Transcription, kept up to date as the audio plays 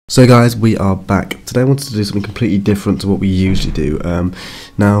So guys, we are back. Today I wanted to do something completely different to what we usually do.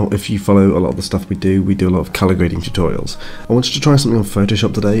 Now, if you follow a lot of the stuff we do a lot of color grading tutorials. I wanted to try something on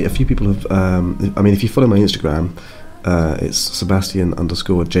Photoshop today. A few people have, if you follow my Instagram, it's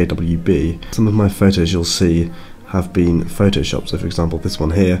Sebastian_JWB. Some of my photos you'll see have been photoshopped. So for example, this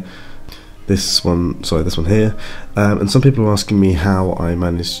one here, this one here, and some people are asking me how I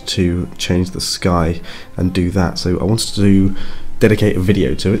managed to change the sky and do that. So I wanted to dedicate a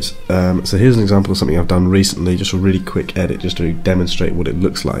video to it. So here's an example of something I've done recently, just a really quick edit just to demonstrate what it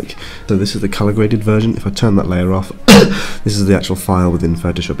looks like. So this is the color graded version. If I turn that layer off, this is the actual file within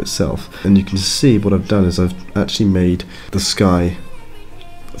Photoshop itself, and you can see what I've done is I've actually made the sky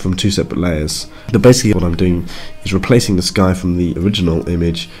from two separate layers. But basically what I'm doing is replacing the sky from the original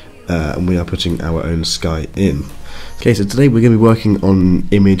image, and we are putting our own sky in. Okay, so today we're going to be working on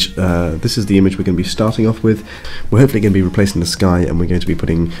image. This is the image we're going to be starting off with. We're hopefully going to be replacing the sky, and we're going to be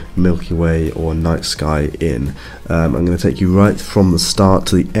putting Milky Way or night sky in. I'm going to take you right from the start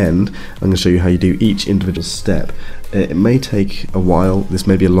to the end. I'm going to show you how you do each individual step. It may take a while, this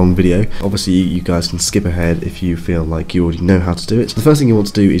may be a long video. Obviously you guys can skip ahead if you feel like you already know how to do it. So the first thing you want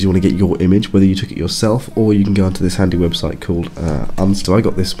to do is you want to get your image, whether you took it yourself or you can go onto this handy website called Unsplash. So I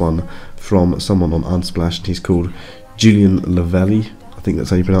got this one from someone on Unsplash, and he's called Julian Lavelli, I think that's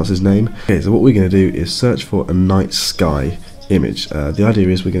how you pronounce his name. Okay, so what we're going to do is search for a night sky image. The idea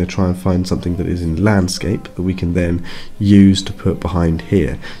is we're going to try and find something that is in landscape that we can then use to put behind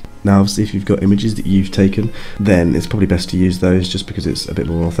here. Now obviously if you've got images that you've taken, then it's probably best to use those just because it's a bit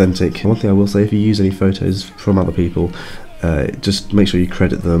more authentic. One thing I will say, if you use any photos from other people, just make sure you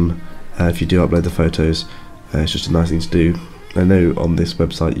credit them if you do upload the photos. It's just a nice thing to do. I know on this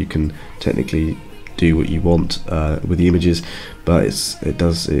website you can technically do what you want with the images, but it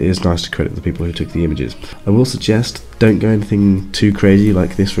is nice to credit the people who took the images. I will suggest don't go anything too crazy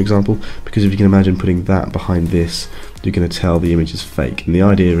like this, for example, because if you can imagine putting that behind this, you're going to tell the image is fake, and the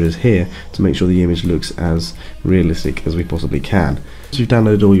idea is here to make sure the image looks as realistic as we possibly can. So you've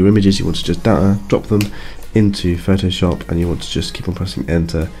downloaded all your images, you want to just drop them into Photoshop, and you want to just keep on pressing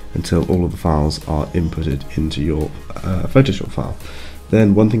enter until all of the files are inputted into your Photoshop file.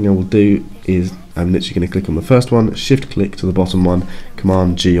 Then one thing I will do is I'm literally going to click on the first one, shift click to the bottom one,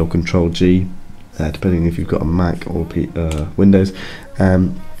 Command G or Control G, depending if you've got a Mac or Windows,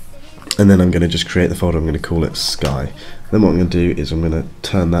 and then I'm going to just create the folder. I'm going to call it Sky. Then what I'm going to do is I'm going to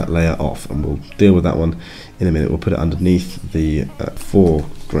turn that layer off, and we'll deal with that one in a minute. We'll put it underneath the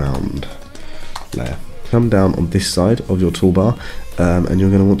foreground layer. Come down on this side of your toolbar, and you're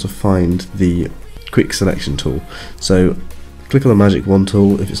going to want to find the quick selection tool. So click on the magic wand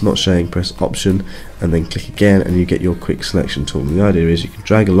tool. If it's not showing, press option and then click again, and you get your quick selection tool. And the idea is you can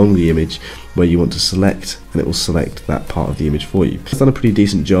drag along the image where you want to select, and it will select that part of the image for you. It's done a pretty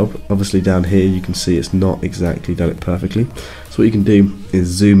decent job. Obviously down here you can see it's not exactly done it perfectly. So what you can do is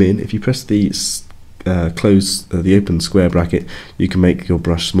zoom in. If you press the the open square bracket, you can make your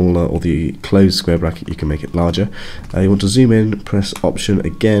brush smaller, or the closed square bracket, you can make it larger. You want to zoom in, press option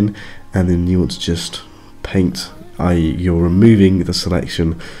again, and then you want to just paint, i.e. you're removing the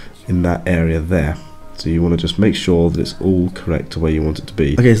selection in that area there. So you want to just make sure that it's all correct to where you want it to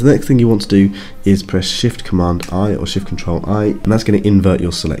be. Okay, so the next thing you want to do is press Shift Command I or Shift Control I, and that's going to invert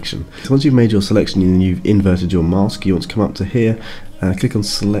your selection. So once you've made your selection and you've inverted your mask, you want to come up to here, click on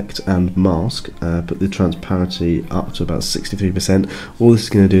Select and Mask, put the transparency up to about 63%. All this is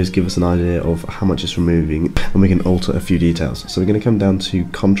going to do is give us an idea of how much it's removing, and we can alter a few details. So we're going to come down to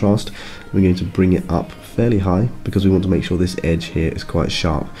Contrast. We're going to bring it up fairly high because we want to make sure this edge here is quite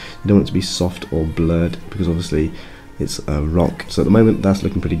sharp. You don't want it to be soft or blurred because obviously it's a rock. So at the moment that's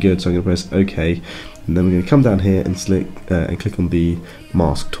looking pretty good, so I'm going to press OK, and then we're going to come down here and select and click on the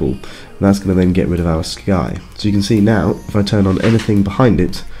mask tool, and that's going to then get rid of our sky. So you can see now if I turn on anything behind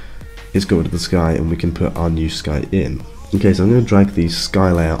it, it's got rid of the sky, and we can put our new sky in. Okay, so I'm going to drag the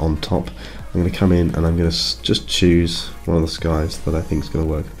sky layer on top. I'm going to come in and I'm going to just choose one of the skies that I think is going to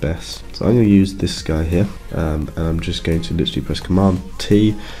work best. So I'm going to use this sky here, and I'm just going to literally press Command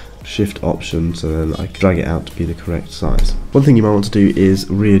T, Shift Option, so then I can drag it out to be the correct size. One thing you might want to do is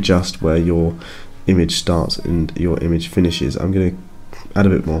readjust where your image starts and your image finishes. I'm going to add a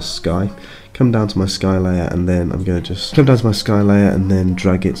bit more sky, come down to my sky layer, and then I'm going to just come down to my sky layer and then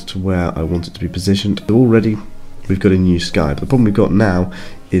drag it to where I want it to be positioned. So already we've got a new sky, but the problem we've got now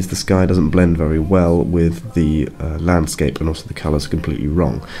is the sky doesn't blend very well with the landscape, and also the colours are completely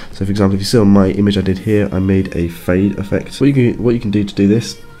wrong. So for example, if you see on my image I did here, I made a fade effect. What you can do to do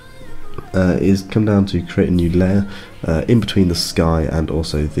this is come down to create a new layer in between the sky and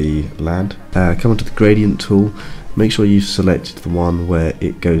also the land. Come onto the gradient tool, make sure you've selected the one where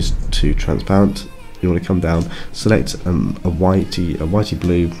it goes to transparent. You want to come down, select a whitey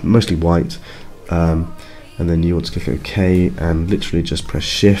blue, mostly white, and then you want to click OK and literally just press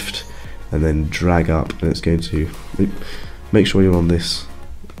shift and then drag up, and it's going to make sure you're on this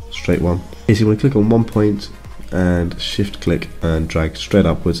straight one. Okay, so you want to click on one point and shift click and drag straight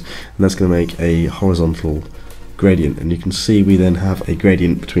upwards, and that's going to make a horizontal gradient, and you can see we then have a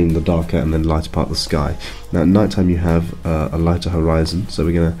gradient between the darker and then lighter part of the sky. Now at night time you have a lighter horizon, so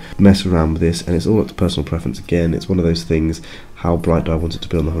we're going to mess around with this, and it's all up to personal preference. Again, it's one of those things, how bright do I want it to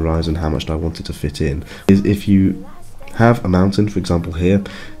be on the horizon, how much do I want it to fit in. If you have a mountain, for example here,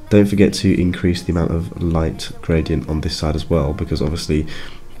 don't forget to increase the amount of light gradient on this side as well, because obviously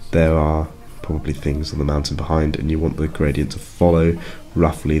there are probably things on the mountain behind and you want the gradient to follow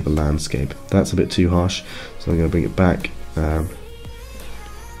roughly the landscape. That's a bit too harsh, so I'm going to bring it back and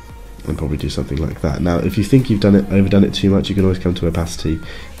probably do something like that. Now if you think you've overdone it too much, you can always come to opacity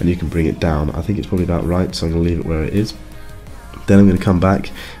and you can bring it down. I think it's probably about right, so I'm going to leave it where it is. Then I'm going to come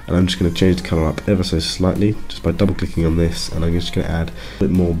back and I'm just going to change the colour up ever so slightly just by double clicking on this, and I'm just going to add a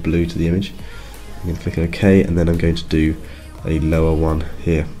bit more blue to the image. I'm going to click OK, and then I'm going to do a lower one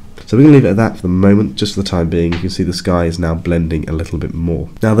here. So we're going to leave it at that for the moment, just for the time being. You can see the sky is now blending a little bit more.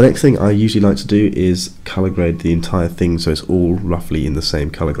 Now the next thing I usually like to do is colour grade the entire thing so it's all roughly in the same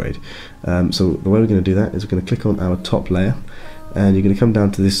colour grade. So the way we're going to do that is we're going to click on our top layer, and you're going to come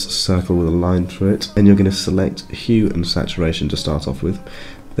down to this circle with a line through it, and you're going to select hue and saturation to start off with.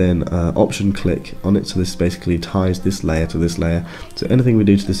 Then option click on it, so this basically ties this layer to this layer, so anything we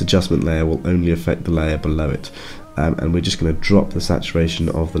do to this adjustment layer will only affect the layer below it. And we're just going to drop the saturation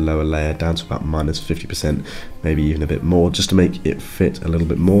of the lower layer down to about -50%, maybe even a bit more, just to make it fit a little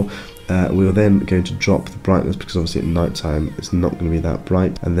bit more. We're then going to drop the brightness, because obviously at night time it's not going to be that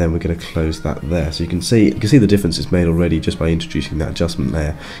bright, and then we're going to close that there. So you can see the difference it's made already just by introducing that adjustment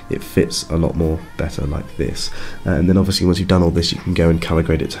layer. It fits a lot more better like this. And then obviously once you've done all this, you can go and color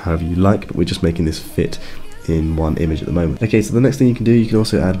grade it to however you like, but we're just making this fit in one image at the moment. Okay, so the next thing you can do, you can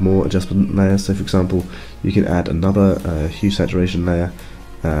also add more adjustment layers. So for example, you can add another hue saturation layer.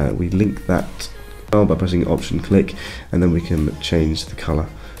 We link that by pressing option click, and then we can change the color.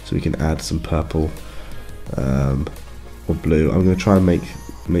 So we can add some purple or blue. I'm going to try and make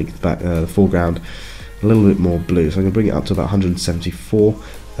the foreground a little bit more blue, so I'm going to bring it up to about 174.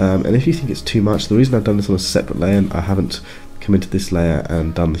 And if you think it's too much, the reason I've done this on a separate layer and I haven't come into this layer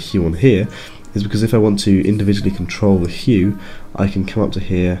and done the hue on here is because if I want to individually control the hue, I can come up to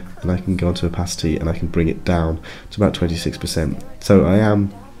here and I can go onto opacity and I can bring it down to about 26%. So I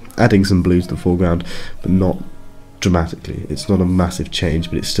am adding some blue to the foreground, but not dramatically. It's not a massive change,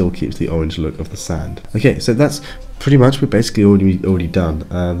 but it still keeps the orange look of the sand. Okay, so that's pretty much, we're basically already done.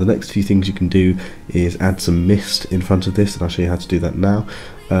 The next few things you can do is add some mist in front of this, and I'll show you how to do that now.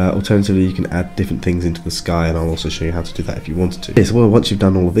 Alternatively, you can add different things into the sky, and I'll also show you how to do that if you wanted to. Okay, so once you've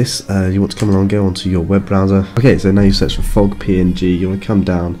done all of this, you want to come along, go onto your web browser. Okay, so now you search for fog PNG. You want to come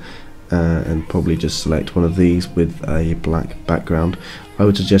down and probably just select one of these with a black background. I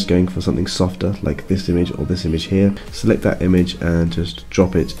would suggest going for something softer like this image or this image here. Select that image and just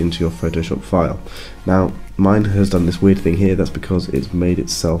drop it into your Photoshop file. Now mine has done this weird thing here. That's because it's made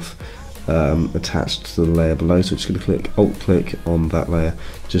itself attached to the layer below, so it's going to click alt click on that layer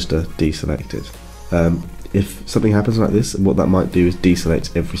just to deselect it. If something happens like this, what that might do is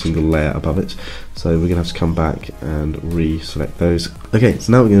deselect every single layer above it, so we're going to have to come back and re-select those. Okay,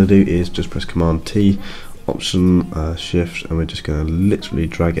 so now what we're going to do is just press Command T, Option Shift, and we're just going to literally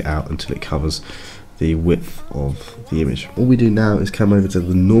drag it out until it covers the width of the image. All we do now is come over to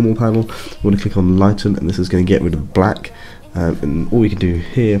the normal panel. We want to click on Lighten, and this is going to get rid of black, and all we can do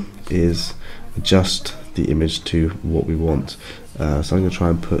here is adjust the image to what we want. So I'm going to try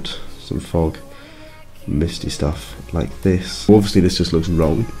and put some fog, misty stuff like this. Obviously this just looks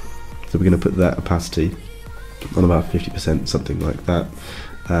wrong, so we're going to put that opacity on about 50%, something like that,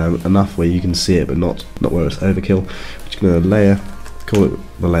 enough where you can see it but not where it's overkill. We're just going to layer, call it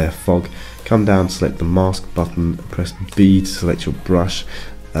the layer fog, come down, select the mask button, press B to select your brush,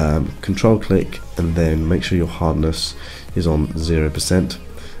 control click, and then make sure your hardness is on 0%.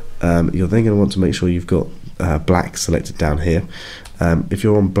 You're then going to want to make sure you've got black selected down here. If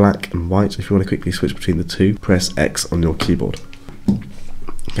you're on black and white, if you want to quickly switch between the two, press X on your keyboard.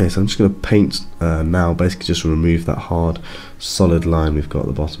 Okay, so I'm just going to paint now, basically just remove that hard solid line we've got at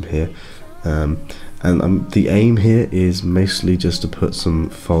the bottom here. And the aim here is mostly just to put some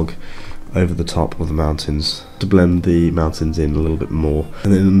fog over the top of the mountains to blend the mountains in a little bit more.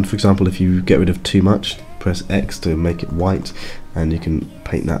 And then, for example, if you get rid of too much, press X to make it white, and you can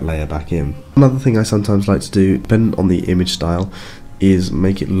paint that layer back in. Another thing I sometimes like to do, depending on the image style, is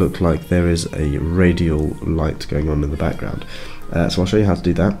make it look like there is a radial light going on in the background. So I'll show you how to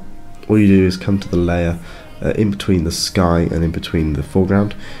do that. All you do is come to the layer in between the sky and in between the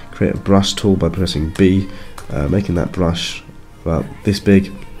foreground, create a brush tool by pressing B, making that brush about this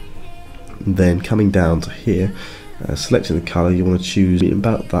big, then coming down to here, selecting the colour. You want to choose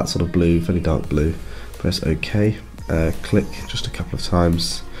about that sort of blue, fairly dark blue, press OK, click just a couple of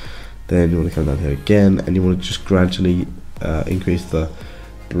times, then you want to come down here again, and you want to just gradually increase the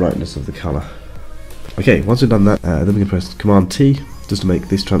brightness of the colour. Okay, once we've done that, then we're going to press Command T just to make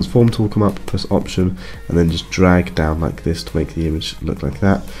this transform tool come up, press Option, and then just drag down like this to make the image look like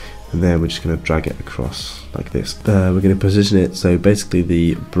that, and then we're just going to drag it across like this. We're going to position it so basically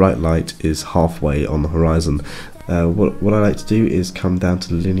the bright light is halfway on the horizon. What I like to do is come down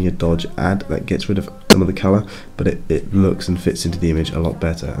to linear dodge add. That gets rid of some of the colour, but it looks and fits into the image a lot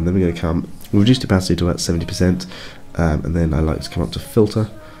better. And then we're going to come reduce opacity to about 70%, and then I like to come up to filter,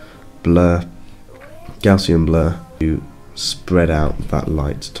 blur, Gaussian blur, to spread out that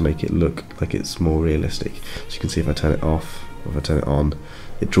light to make it look like it's more realistic. So you can see if I turn it off, or if I turn it on,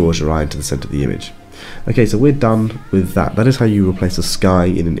 it draws your eye into the centre of the image. Okay, so we're done with that. That is how you replace a sky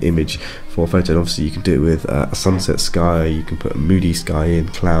in an image for a photo. And obviously you can do it with a sunset sky, you can put a moody sky in,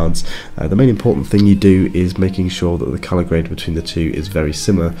 clouds. The main important thing you do is making sure that the colour grade between the two is very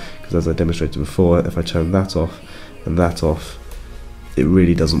similar, because as I demonstrated before, if I turn that off and that off, it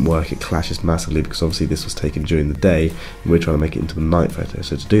really doesn't work. It clashes massively, because obviously this was taken during the day and we're trying to make it into a night photo.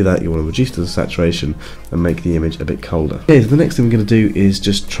 So to do that, you want to reduce the saturation and make the image a bit colder. Okay, so the next thing we're going to do is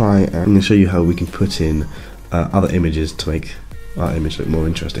just try and I'm going to show you how we can put in other images to make our image look more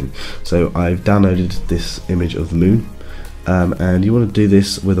interesting. So I've downloaded this image of the moon, and you want to do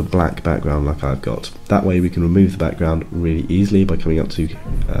this with a black background like I've got. That way we can remove the background really easily by coming up to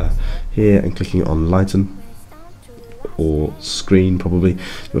here and clicking on lighten, or screen probably. You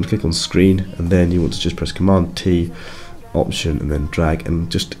want to click on screen, and then you want to just press Command T, Option, and then drag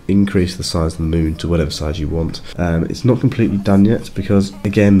and just increase the size of the moon to whatever size you want. It's not completely done yet, because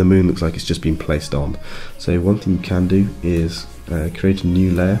again the moon looks like it's just been placed on. So one thing you can do is create a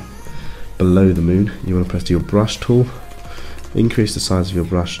new layer below the moon. You want to press your brush tool, increase the size of your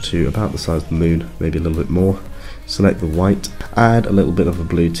brush to about the size of the moon, maybe a little bit more. Select the white, add a little bit of a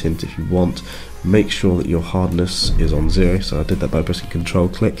blue tint if you want. Make sure that your hardness is on 0, so I did that by pressing Control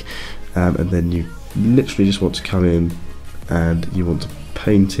click, and then you literally just want to come in and you want to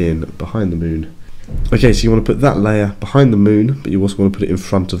paint in behind the moon. Okay, so you want to put that layer behind the moon, but you also want to put it in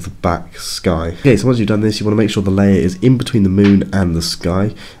front of the back sky. Okay, so once you've done this, you want to make sure the layer is in between the moon and the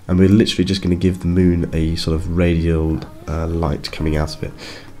sky, and we're literally just going to give the moon a sort of radial light coming out of it.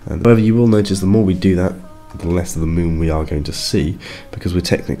 And however, you will notice the more we do that, the less of the moon we are going to see, because we're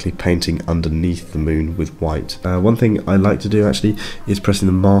technically painting underneath the moon with white. One thing I like to do actually is pressing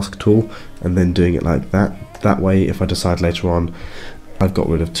the mask tool and then doing it like that. That way, if I decide later on I've got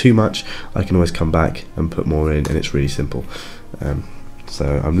rid of too much, I can always come back and put more in, and it's really simple.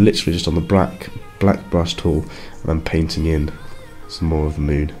 So I'm literally just on the black brush tool, and I'm painting in some more of the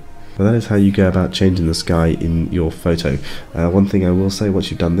moon. But that is how you go about changing the sky in your photo. One thing I will say, once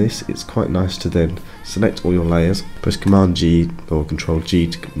you've done this, it's quite nice to then select all your layers, press Command G or Control G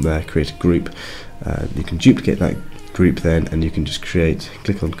to create a group. You can duplicate that group then, and you can just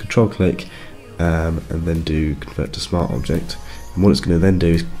click on Control click, and then do Convert to Smart Object. And what it's going to then do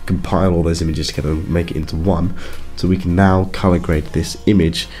is compile all those images together and make it into one, so we can now color grade this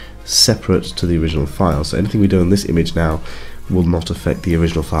image separate to the original file. So anything we do on this image now will not affect the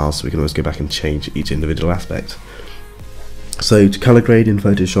original file, so we can always go back and change each individual aspect. So to color grade in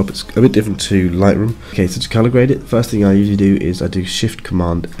Photoshop, it's a bit different to Lightroom. Okay, so to color grade it, first thing I usually do is I do Shift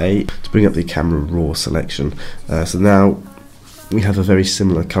Command A to bring up the camera raw selection. So now we have a very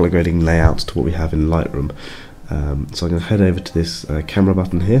similar color grading layout to what we have in Lightroom. So I'm going to head over to this camera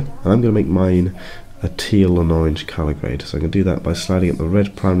button here, and I'm going to make mine a teal and orange color grade. So I'm going to do that by sliding up the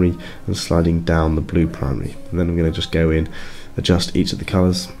red primary and sliding down the blue primary, and then I'm going to just go in, adjust each of the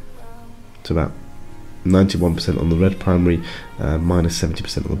colors to about 91% on the red primary, minus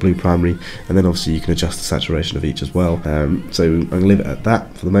 70% on the blue primary, and then obviously you can adjust the saturation of each as well. So I'm going to leave it at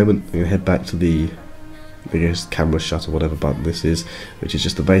that for the moment. I'm going to head back to the camera shutter, whatever button this is, which is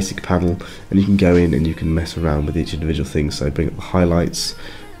just the basic panel, and you can go in and you can mess around with each individual thing. So bring up the highlights,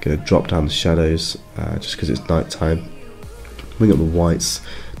 going to drop down the shadows just because it's night time, bring up the whites,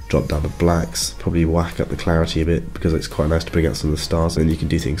 drop down the blacks, probably whack up the clarity a bit because it's quite nice to bring out some of the stars. And you can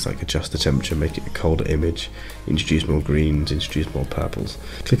do things like adjust the temperature, make it a colder image, introduce more greens, introduce more purples.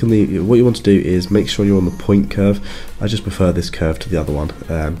 Click on what you want to do is make sure you're on the point curve. I just prefer this curve to the other one.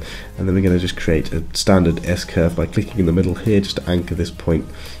 And then we're going to just create a standard S curve by clicking in the middle here just to anchor this point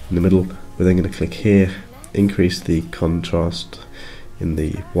in the middle. We're then going to click here, increase the contrast in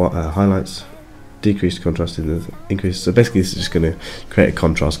the highlights, decrease the contrast in the increase. So basically this is just going to create a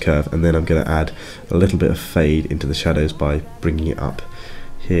contrast curve, and then I'm going to add a little bit of fade into the shadows by bringing it up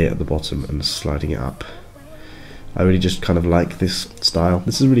here at the bottom and sliding it up. I really just kind of like this style.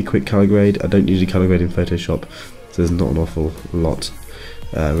 This is a really quick color grade. I don't usually color grade in Photoshop, so there's not an awful lot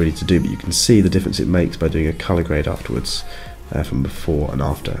really to do, but you can see the difference it makes by doing a color grade afterwards from before and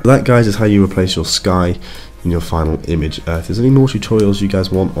after. So that, guys, is how you replace your sky in your final image. If there's any more tutorials you guys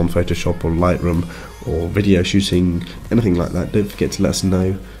want on Photoshop or Lightroom or video shooting, anything like that, don't forget to let us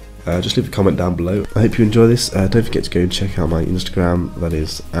know. Just leave a comment down below. I hope you enjoy this. Don't forget to go and check out my Instagram, that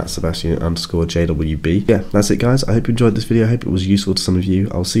is @Sebastian_JWB. Yeah, that's it, guys. I hope you enjoyed this video. I hope it was useful to some of you.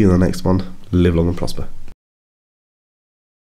 I'll see you in the next one. Live long and prosper.